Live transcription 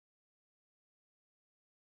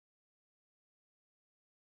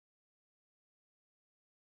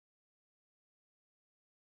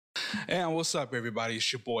And what's up, everybody?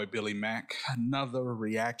 It's your boy Billy Mack. Another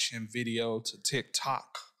reaction video to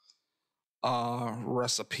TikTok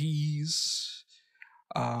recipes.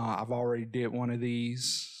 I've already did one of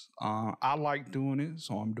these. I like doing it,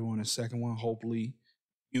 so I'm doing a second one. Hopefully,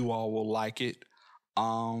 you all will like it.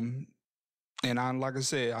 And like I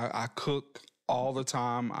said, I cook all the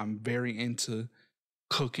time. I'm very into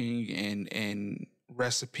cooking and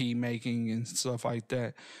recipe making and stuff like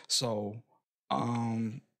that. So,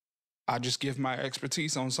 I just give my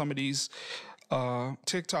expertise on some of these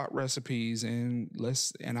TikTok recipes and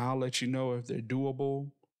I'll let you know if they're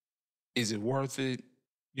doable. Is it worth it?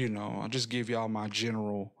 I'll just give y'all my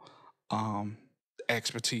general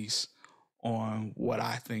expertise on what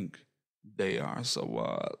I think they are.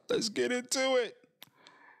 So let's get into it.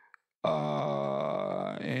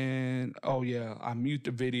 And oh yeah, I mute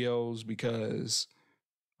the videos because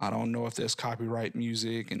I don't know if there's copyright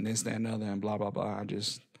music and this, that, and other, and blah blah blah.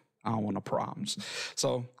 I don't want no problems.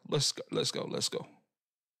 So let's go.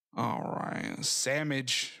 All right.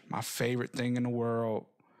 Sandwich, my favorite thing in the world.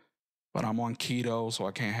 But I'm on keto, so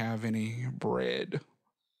I can't have any bread.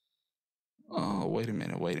 Oh, wait a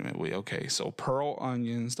minute. Okay, so pearl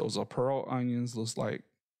onions. Those are pearl onions. Looks like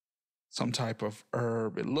some type of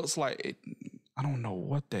herb. It looks like it. I don't know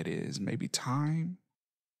what that is. Maybe thyme?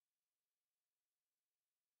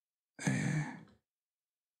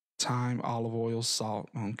 Thyme, olive oil, salt.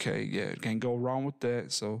 Okay, yeah, can't go wrong with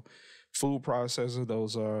that. So, food processor,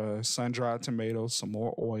 those are sun-dried tomatoes, some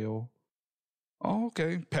more oil. Oh,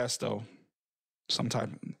 okay, pesto, some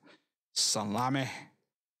type of salami.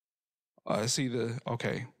 It's either,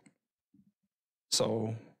 okay.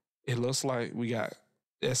 So, it looks like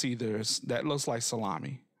that looks like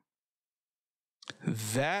salami.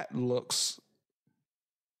 That looks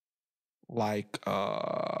like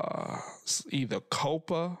either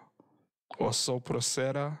copa or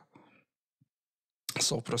sopressata,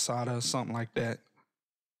 something like that.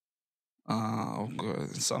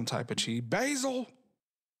 Some type of cheese. Basil.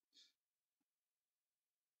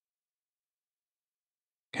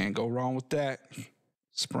 Can't go wrong with that.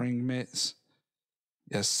 Spring mix.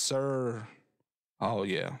 Yes, sir. Oh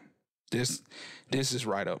yeah. This is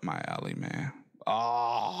right up my alley, man.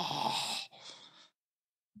 Oh.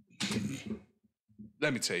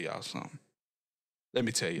 Let me tell y'all something.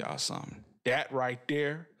 That right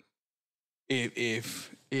there, if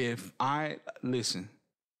I listen,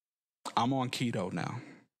 I'm on keto now.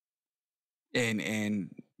 And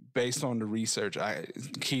based on the research,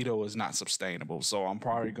 keto is not sustainable. So I'm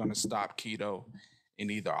probably gonna stop keto in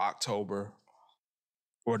either October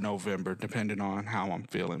or November, depending on how I'm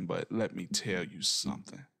feeling. But let me tell you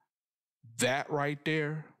something. That right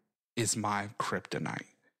there is my kryptonite.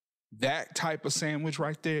 That type of sandwich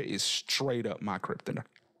right there is straight up my kryptonite.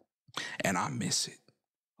 And I miss it.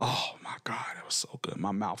 Oh my God, it was so good.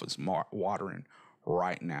 My mouth is watering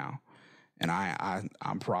right now. And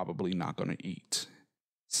I'm probably not going to eat.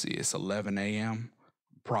 See, it's 11 a.m.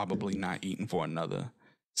 Probably not eating for another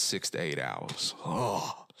 6 to 8 hours.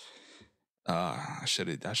 Oh, I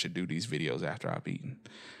should do these videos after I've eaten.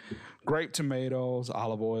 Grape tomatoes,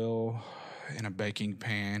 olive oil in a baking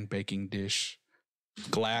pan, baking dish.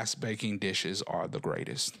 Glass baking dishes are the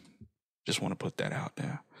greatest. Just want to put that out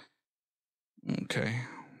there. Okay.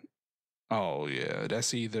 Oh yeah,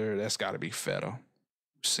 that's got to be feta.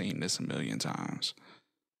 Seen this a million times.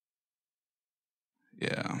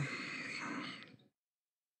 Yeah.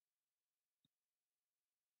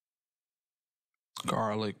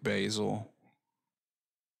 Garlic, basil.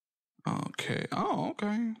 Okay. Oh,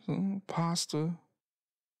 okay. So pasta.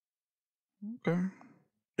 Okay.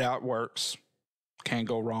 That works. Can't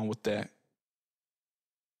go wrong with that.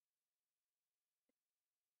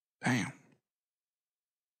 Damn.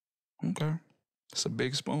 Okay. It's a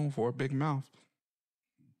big spoon for a big mouth.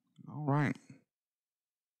 All right.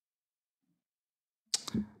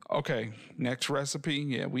 Okay, next recipe.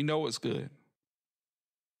 Yeah, we know it's good.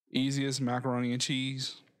 Easiest macaroni and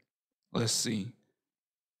cheese. Let's see.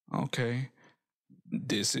 Okay.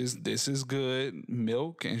 This is good.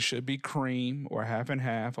 Milk and should be cream or half and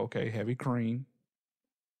half. Okay, heavy cream.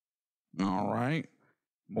 All right.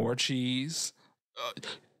 More cheese.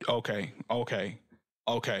 Okay.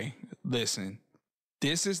 Listen.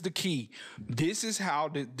 This is the key. This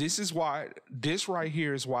is why this right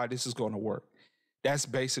here is why this is going to work. That's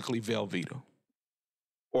basically Velveeta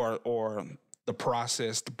or the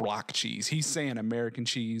processed block cheese. He's saying American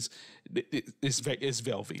cheese. It's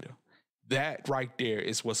Velveeta. That right there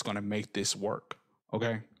is what's going to make this work.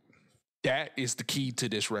 Okay. That is the key to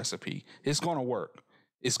this recipe. It's going to work.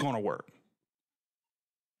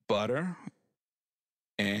 Butter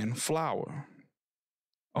and flour.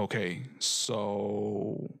 Okay,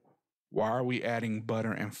 so why are we adding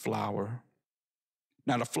butter and flour?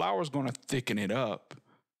 Now the flour is going to thicken it up,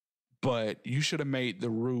 but you should have made the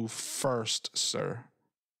roux first, sir.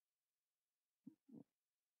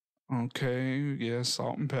 Okay, yeah,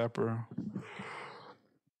 salt and pepper,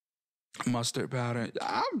 mustard powder.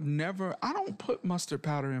 I don't put mustard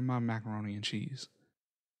powder in my macaroni and cheese,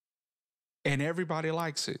 and everybody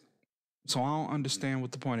likes it. So I don't understand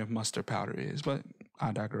what the point of mustard powder is, but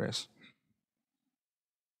I digress.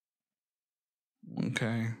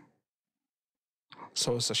 Okay.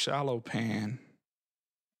 So it's a shallow pan.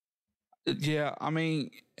 Yeah, I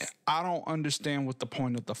mean, I don't understand what the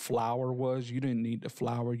point of the flour was. You didn't need the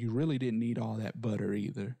flour. You really didn't need all that butter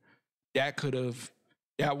either. That could have,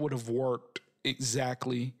 that would have worked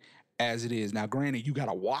exactly as it is. Now, granted, you got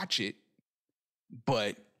to watch it,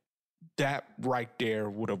 but that right there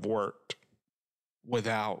would have worked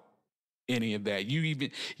without any of that. You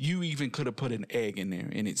even could have put an egg in there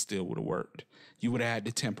and it still would have worked. You would have had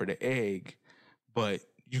to temper the egg, but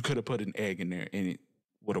you could have put an egg in there and it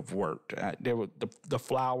would have worked. There were the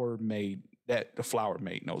flour made that the flour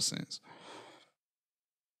made no sense.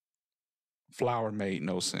 Flour made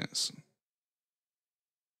no sense.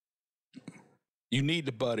 You need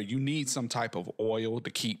the butter. You need some type of oil to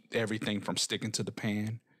keep everything from sticking to the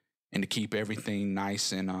pan and to keep everything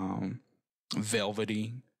nice and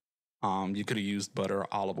velvety. You could have used butter,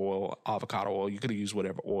 olive oil, avocado oil. You could have used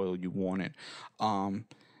whatever oil you wanted. Um,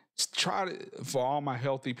 try to, for all my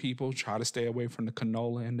healthy people, try to stay away from the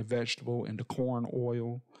canola and the vegetable and the corn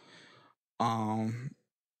oil. Um,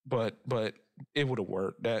 but it would have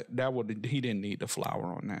worked. That would he didn't need the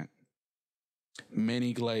flour on that.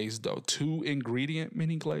 Mini glazed dough, 2 ingredient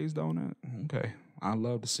mini glazed donut. Okay, I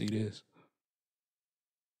love to see this.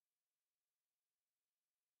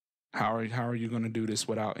 How are you going to do this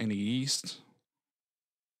without any yeast?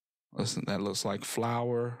 Listen, that looks like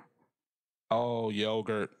flour. Oh,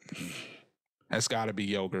 yogurt. That's got to be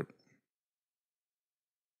yogurt.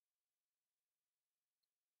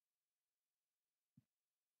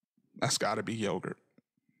 That's got to be yogurt.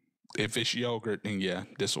 If it's yogurt, then yeah,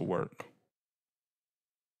 this will work.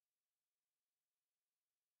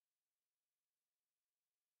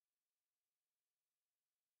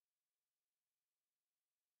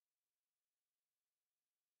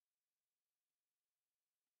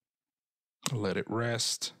 Let it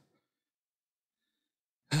rest.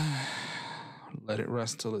 Let it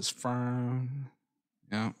rest till it's firm.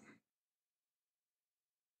 Yeah.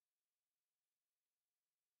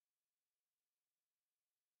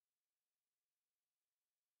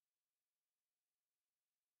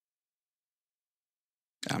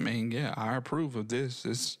 I mean, yeah, I approve of this.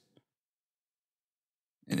 It's,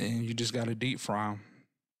 and then you just got to deep fry them.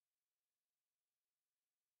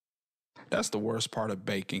 That's the worst part of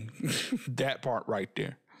baking. That part right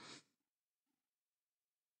there.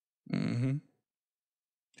 Hmm.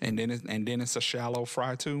 And then it's a shallow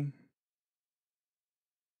fry too.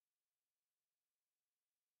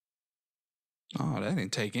 Oh, that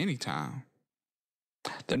didn't take any time.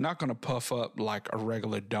 They're not gonna puff up like a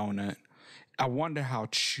regular donut. I wonder how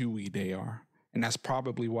chewy they are, and that's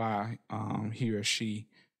probably why he or she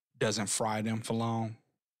doesn't fry them for long.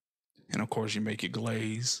 And of course, you make it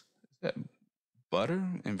glaze. Is that butter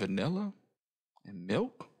and vanilla and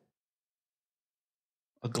milk?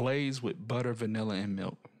 A glaze with butter, vanilla, and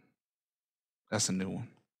milk. That's a new one.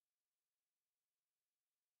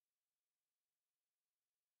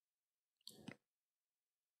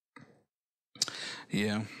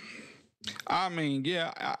 Yeah. I mean,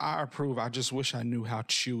 yeah, I approve. I just wish I knew how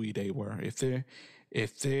chewy they were.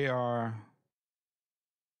 If they are,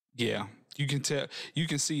 yeah, you can tell, you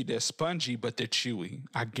can see they're spongy, but they're chewy.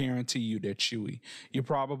 I guarantee you they're chewy. You're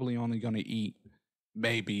probably only going to eat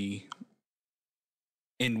maybe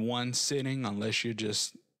in one sitting, unless you're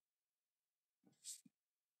just,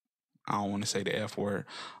 I don't want to say the F word,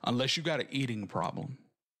 unless you got an eating problem.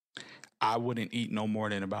 I wouldn't eat no more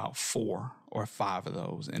than about 4 or 5 of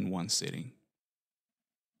those in one sitting.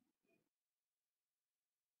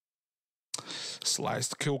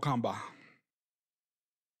 Sliced cucumber.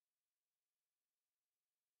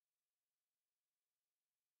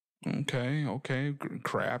 Okay, okay.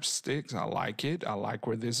 Crab sticks. I like it. I like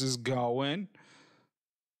where this is going.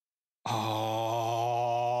 Oh,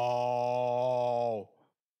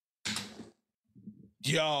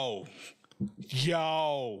 yo,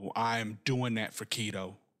 yo. I am doing that for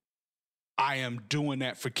keto. I am doing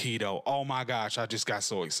that for keto. Oh my gosh, I just got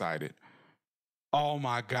so excited. Oh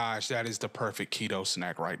my gosh, that is the perfect keto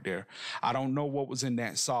snack right there. I don't know what was in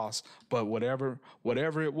that sauce, but whatever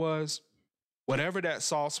it was, whatever that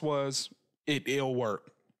sauce was, it'll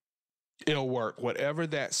work. It'll work. Whatever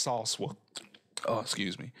that sauce will. Oh,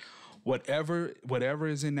 excuse me. Whatever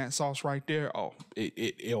is in that sauce right there. Oh,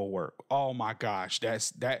 it'll work. Oh my gosh,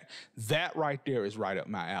 that right there is right up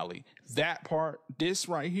my alley. That part, this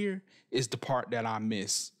right here, is the part that I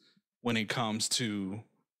miss when it comes to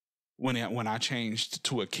when I changed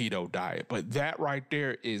to a keto diet. But that right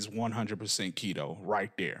there is 100% keto right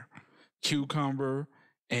there. Cucumber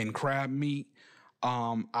and crab meat.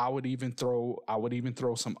 I would even throw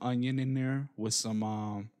some onion in there with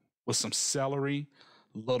some celery,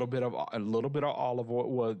 a little bit of olive oil.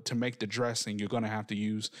 Well, to make the dressing, you're gonna have to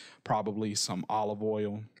use probably some olive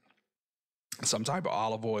oil, some type of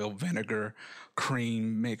olive oil, vinegar,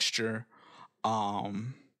 cream mixture.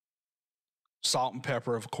 Um, Salt and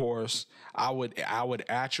pepper, of course. I would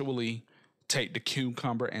actually take the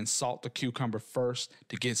cucumber and salt the cucumber first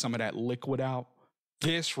to get some of that liquid out.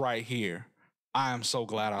 This right here, I am so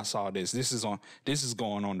glad I saw this. This is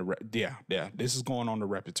going on the yeah. This is going on the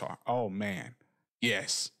repertoire. Oh man,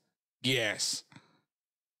 yes, yes.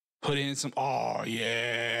 Put in some. Oh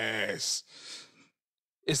yes.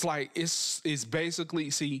 It's like it's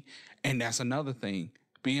basically see, and that's another thing.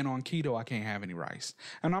 Being on keto, I can't have any rice.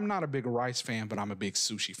 And I'm not a big rice fan, but I'm a big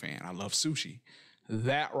sushi fan. I love sushi.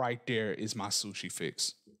 That right there is my sushi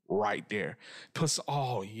fix. Right there.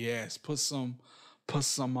 Oh yes, put some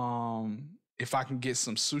if I can get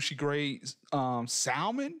some sushi grade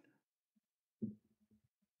salmon.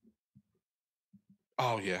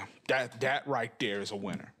 Oh yeah. That right there is a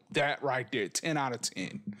winner. That right there, 10 out of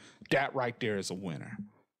 10. That right there is a winner.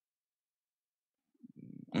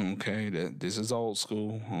 Okay, this is old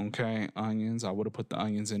school. Okay, onions. I would have put the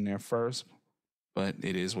onions in there first, but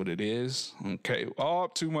it is what it is. Okay. Oh,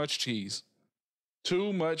 too much cheese.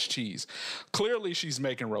 Too much cheese. Clearly, she's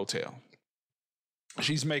making rotel.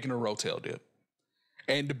 She's making a rotel dip.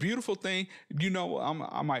 And the beautiful thing,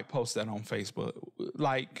 I might post that on Facebook.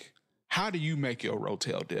 Like, how do you make your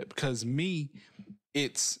rotel dip? Because me,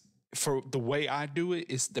 it's for the way I do it.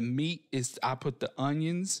 It's the meat. Is I put the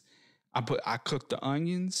onions. I cook the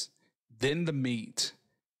onions, then the meat,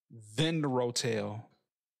 then the rotel,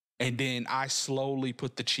 and then I slowly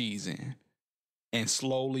put the cheese in and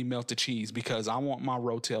slowly melt the cheese because I want my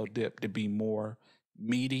rotel dip to be more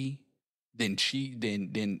meaty than cheese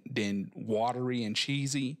than watery and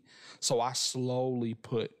cheesy. So I slowly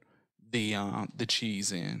put the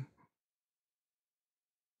cheese in.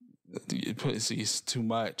 See, it's too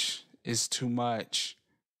much. It's too much.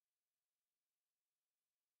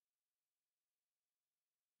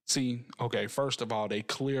 See, okay, first of all, they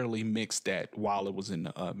clearly mixed that while it was in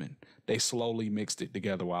the oven. They slowly mixed it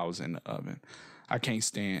together while I was in the oven. I can't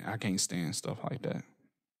stand stuff like that.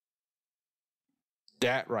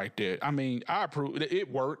 That right there. I mean, I approve it.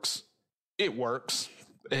 It works. It works.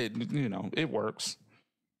 It works.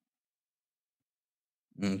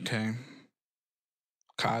 Okay.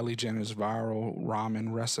 Kylie Jenner's viral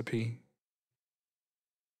ramen recipe.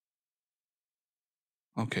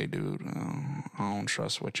 Okay, dude. I don't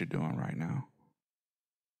trust what you're doing right now.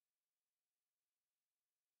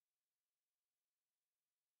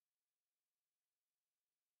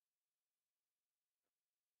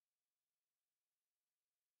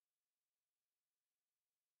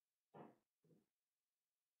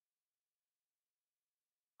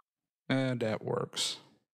 And that works.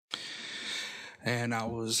 And I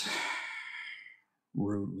was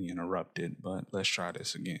rudely interrupted, but let's try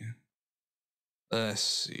this again. Let's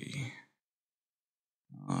see.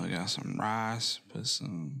 I got some rice, put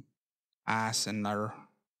some ice in there.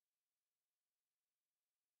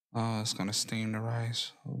 Oh, it's gonna steam the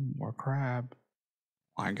rice. Oh, more crab.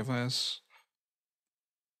 Like this.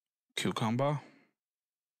 Cucumber.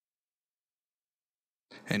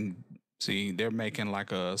 And see, they're making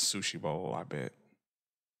like a sushi bowl, I bet.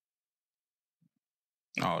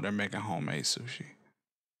 Oh, they're making homemade sushi.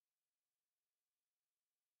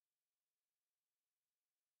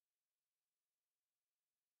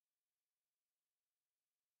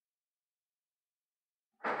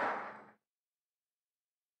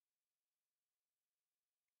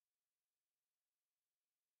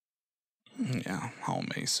 Yeah,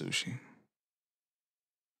 homemade sushi.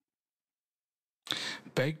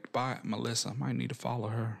 Baked by Melissa. I might need to follow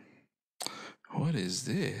her. What is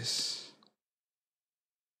this?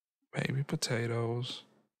 Baby potatoes.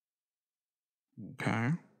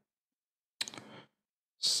 Okay.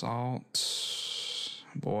 Salt.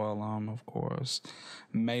 Boil them, of course.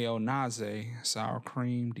 Mayonnaise, sour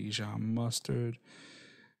cream, Dijon mustard.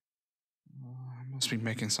 I must be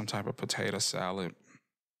making some type of potato salad.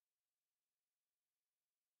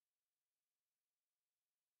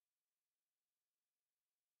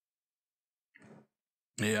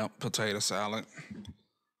 Yeah, potato salad,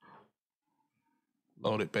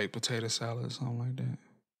 loaded baked potato salad, something like that.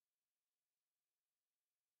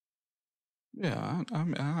 Yeah,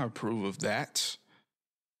 I approve of that.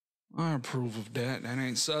 I approve of that. That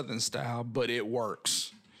ain't Southern style, but it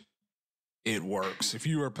works. It works. If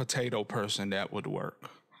you were a potato person, that would work.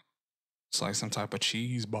 It's like some type of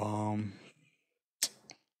cheese bomb.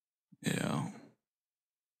 Yeah.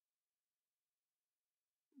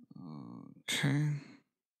 Okay.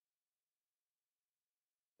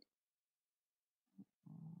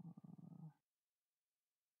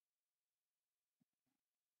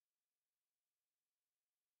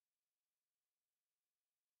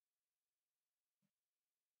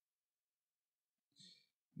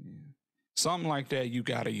 Yeah. Something like that, you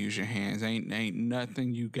gotta use your hands. Ain't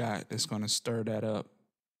nothing you got that's gonna stir that up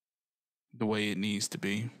the way it needs to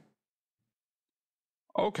be.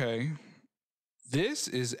 Okay. This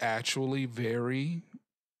is actually very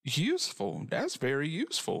useful. That's very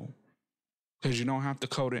useful. Because you don't have to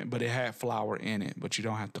coat it, but it had flour in it, but you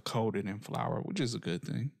don't have to coat it in flour, which is a good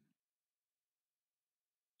thing.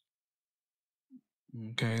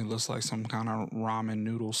 Okay, looks like some kind of ramen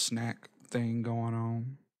noodle snack thing going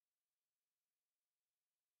on.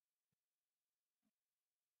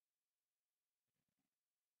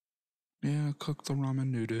 Yeah, cook the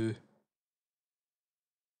ramen noodle.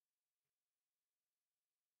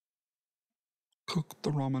 Cook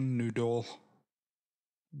the ramen noodle.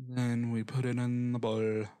 Then we put it in the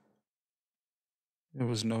bowl. There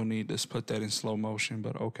was no need to put that in slow motion,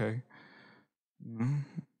 but okay. Mm,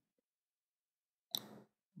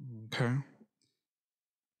 okay.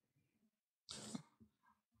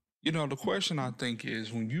 You know, the question I think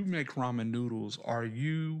is when you make ramen noodles, are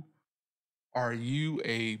you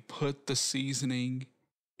a put the seasoning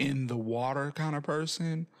in the water kind of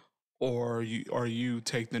person, or you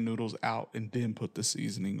take the noodles out and then put the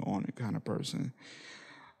seasoning on it kind of person?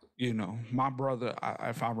 You know, my brother,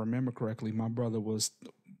 if I remember correctly, my brother was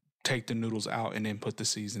take the noodles out and then put the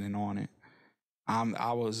seasoning on it. I'm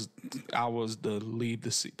I was the leave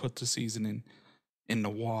the put the seasoning in the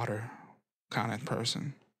water kind of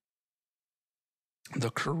person.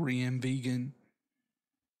 The Korean vegan,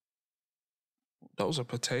 those are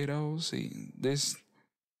potatoes. See,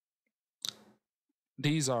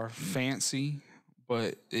 these are fancy,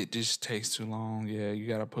 but it just takes too long. Yeah, you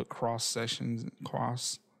gotta put cross sections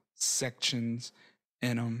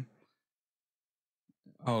in them.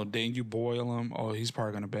 Oh, then you boil them. Oh, he's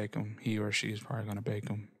probably gonna bake them. He or she is probably gonna bake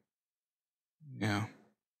them. Yeah.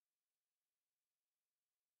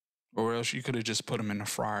 Or else you could have just put them in the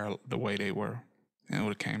fryer the way they were, and it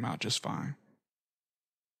would have came out just fine.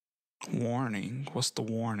 Warning. What's the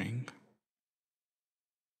warning?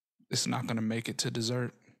 It's not gonna make it to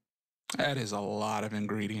dessert. That is a lot of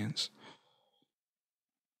ingredients.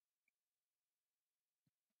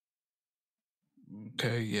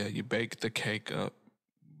 Okay, yeah, you bake the cake up.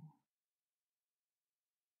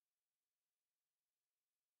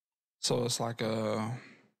 So it's like a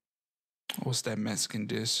what's that Mexican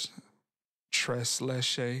dish? Tres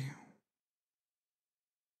leche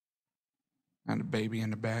and a baby in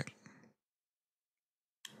the back.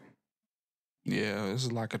 Yeah, this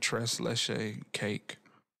is like a tres leche cake.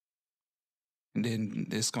 And then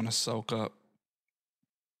it's gonna soak up.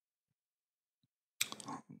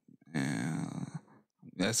 And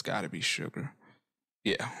that's gotta be sugar.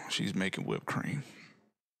 Yeah, she's making whipped cream.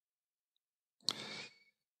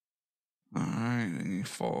 All right, then you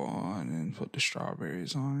fall and then put the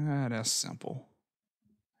strawberries on. Yeah, that's simple.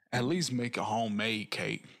 At least make a homemade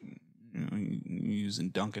cake. You know, using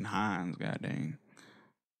Duncan Hines, goddamn.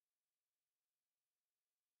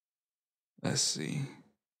 Let's see.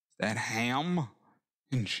 That ham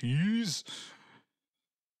and cheese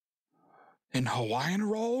and Hawaiian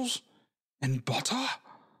rolls and butter.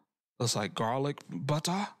 Looks like garlic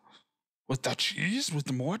butter with the cheese, with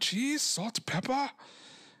the more cheese, salt, pepper.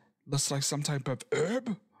 Looks like some type of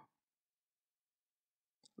herb.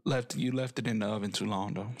 You left it in the oven too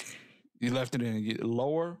long though. You left it in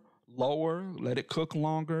lower, let it cook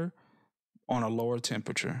longer on a lower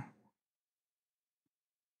temperature.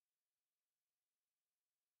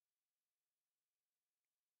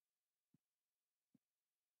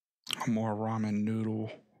 More ramen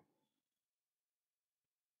noodle.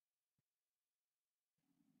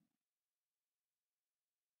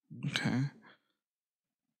 Okay.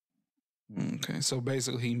 Okay. So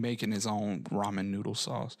basically he making his own ramen noodle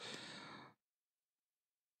sauce.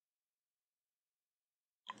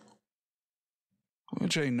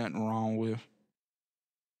 Which ain't nothing wrong with.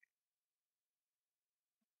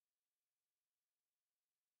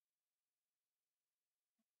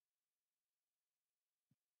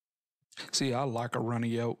 See, I like a runny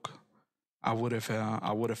yolk. I would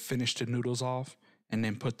have finished the noodles off and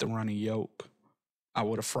then put the runny yolk. I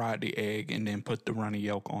would have fried the egg and then put the runny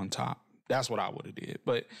yolk on top. That's what I would have did.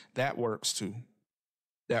 But that works too.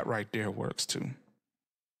 That right there works too.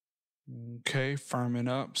 Okay, firming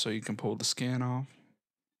up so you can pull the skin off.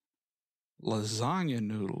 Lasagna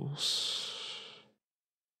noodles.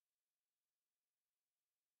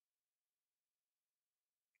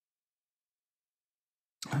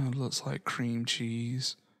 It looks like cream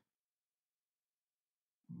cheese,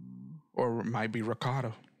 or it might be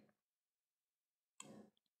ricotta.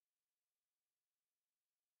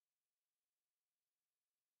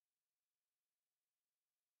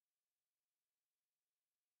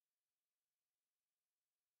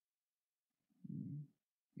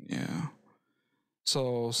 Yeah.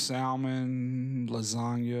 So salmon,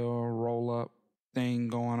 lasagna, roll up thing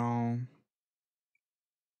going on.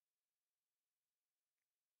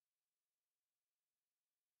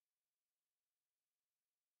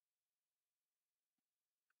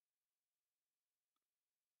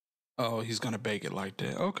 Oh, he's gonna bake it like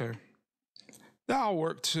that. Okay. That'll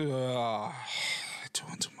work to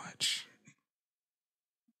doing too much.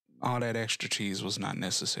 All that extra cheese was not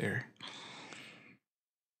necessary.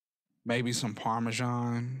 Maybe some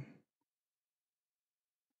parmesan.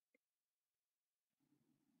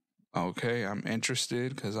 Okay, I'm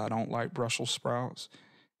interested because I don't like Brussels sprouts.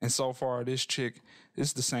 And so far, this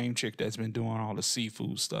is the same chick that's been doing all the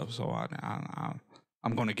seafood stuff. So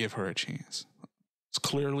I'm going to give her a chance. It's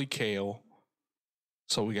clearly kale.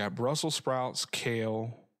 So we got Brussels sprouts,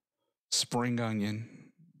 kale, spring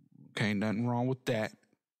onion. Okay, nothing wrong with that.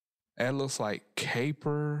 That looks like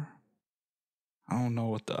caper. I don't know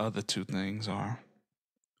what the other two things are.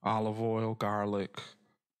 Olive oil, garlic,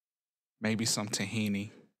 maybe some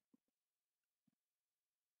tahini.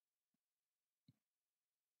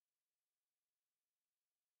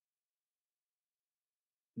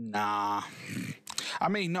 Nah. I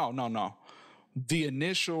mean, no, no, no. The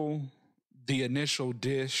initial the initial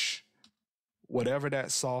dish, whatever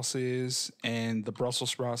that sauce is, and the Brussels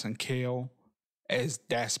sprouts and kale, as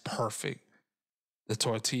that's perfect. The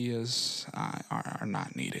tortillas are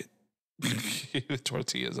not needed. The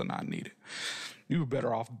tortillas are not needed. You were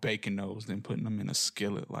better off baking those than putting them in a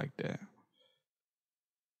skillet like that.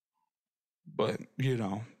 But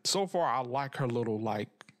so far I like her little like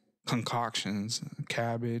concoctions: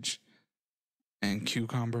 cabbage and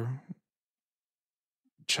cucumber,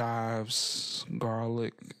 chives,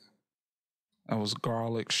 garlic. That was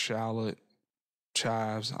garlic, shallot,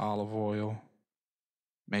 chives, olive oil,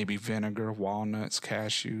 maybe vinegar, walnuts,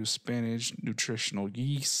 cashews, spinach, nutritional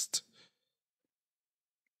yeast.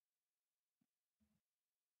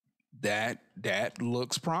 That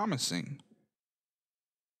looks promising.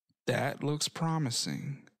 That looks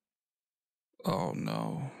promising. Oh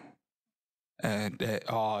no. And that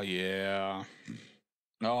oh yeah.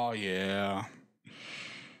 Oh yeah.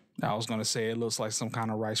 I was gonna say it looks like some kind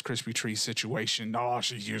of Rice Krispie treat situation. Oh,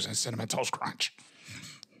 she's using cinnamon toast crunch.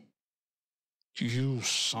 You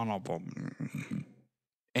son of a.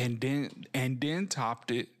 And then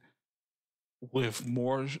topped it with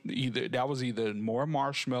more, either more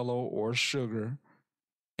marshmallow or sugar,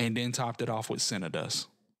 and then topped it off with cinnadust.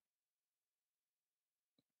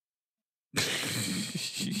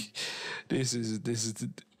 this is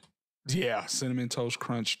yeah, cinnamon toast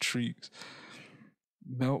crunch treats.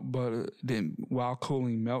 Melt butter, then while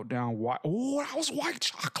cooling, melt down white. Oh, that was white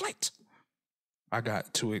chocolate. I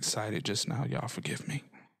got too excited just now. Y'all forgive me.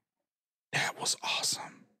 That was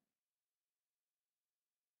awesome.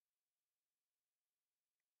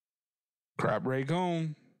 Crab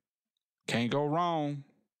Ragoon. Can't go wrong.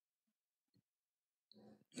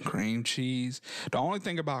 Cream cheese. The only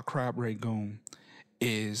thing about crab Ragoon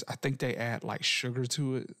is I think they add like sugar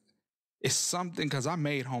to it. It's something because I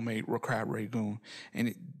made homemade crab Ragoon,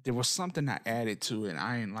 and there was something I added to it.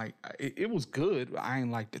 I ain't like it. It was good, but I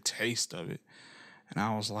ain't like the taste of it. And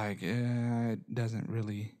I was like, yeah, it doesn't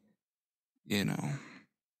really, you know.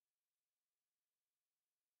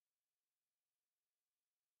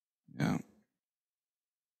 Yeah.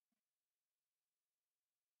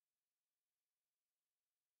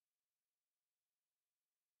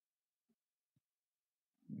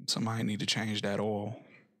 Somebody need to change that oil.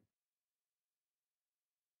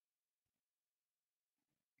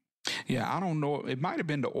 Yeah, I don't know. It might have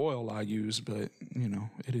been the oil I used, but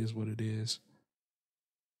it is what it is.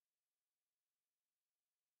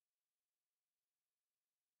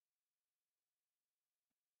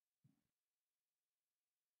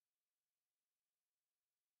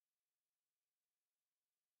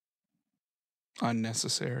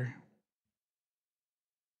 Unnecessary.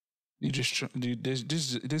 You just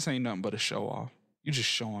this ain't nothing but a show off. You just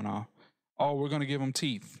showing off. Oh, we're gonna give them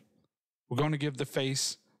teeth. We're gonna give the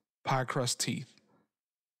face pie crust teeth.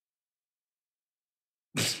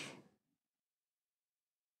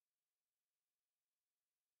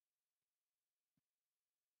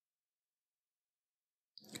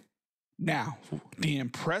 Now, the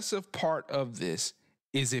impressive part of this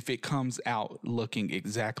is if it comes out looking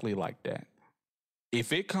exactly like that.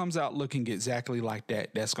 If it comes out looking exactly like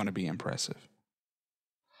that, that's going to be impressive.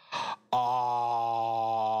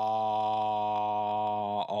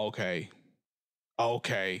 Okay.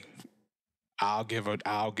 Okay. I'll give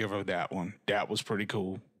her that one. That was pretty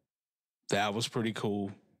cool. That was pretty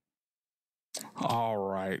cool. All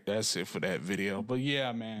right, that's it for that video. But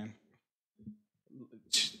yeah, man.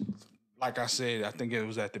 Like I said, I think it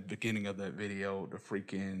was at the beginning of that video, the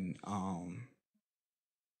freaking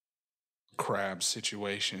crab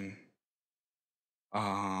situation.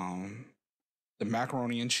 Um the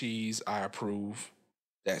macaroni and cheese, I approve.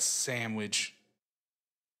 That sandwich,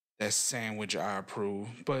 that sandwich I approve.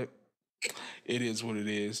 But it is what it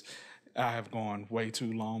is. I have gone way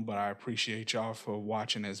too long, but I appreciate y'all for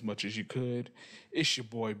watching as much as you could. It's your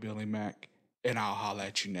boy Billy Mack, and I'll holla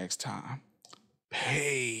at you next time.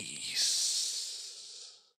 Peace.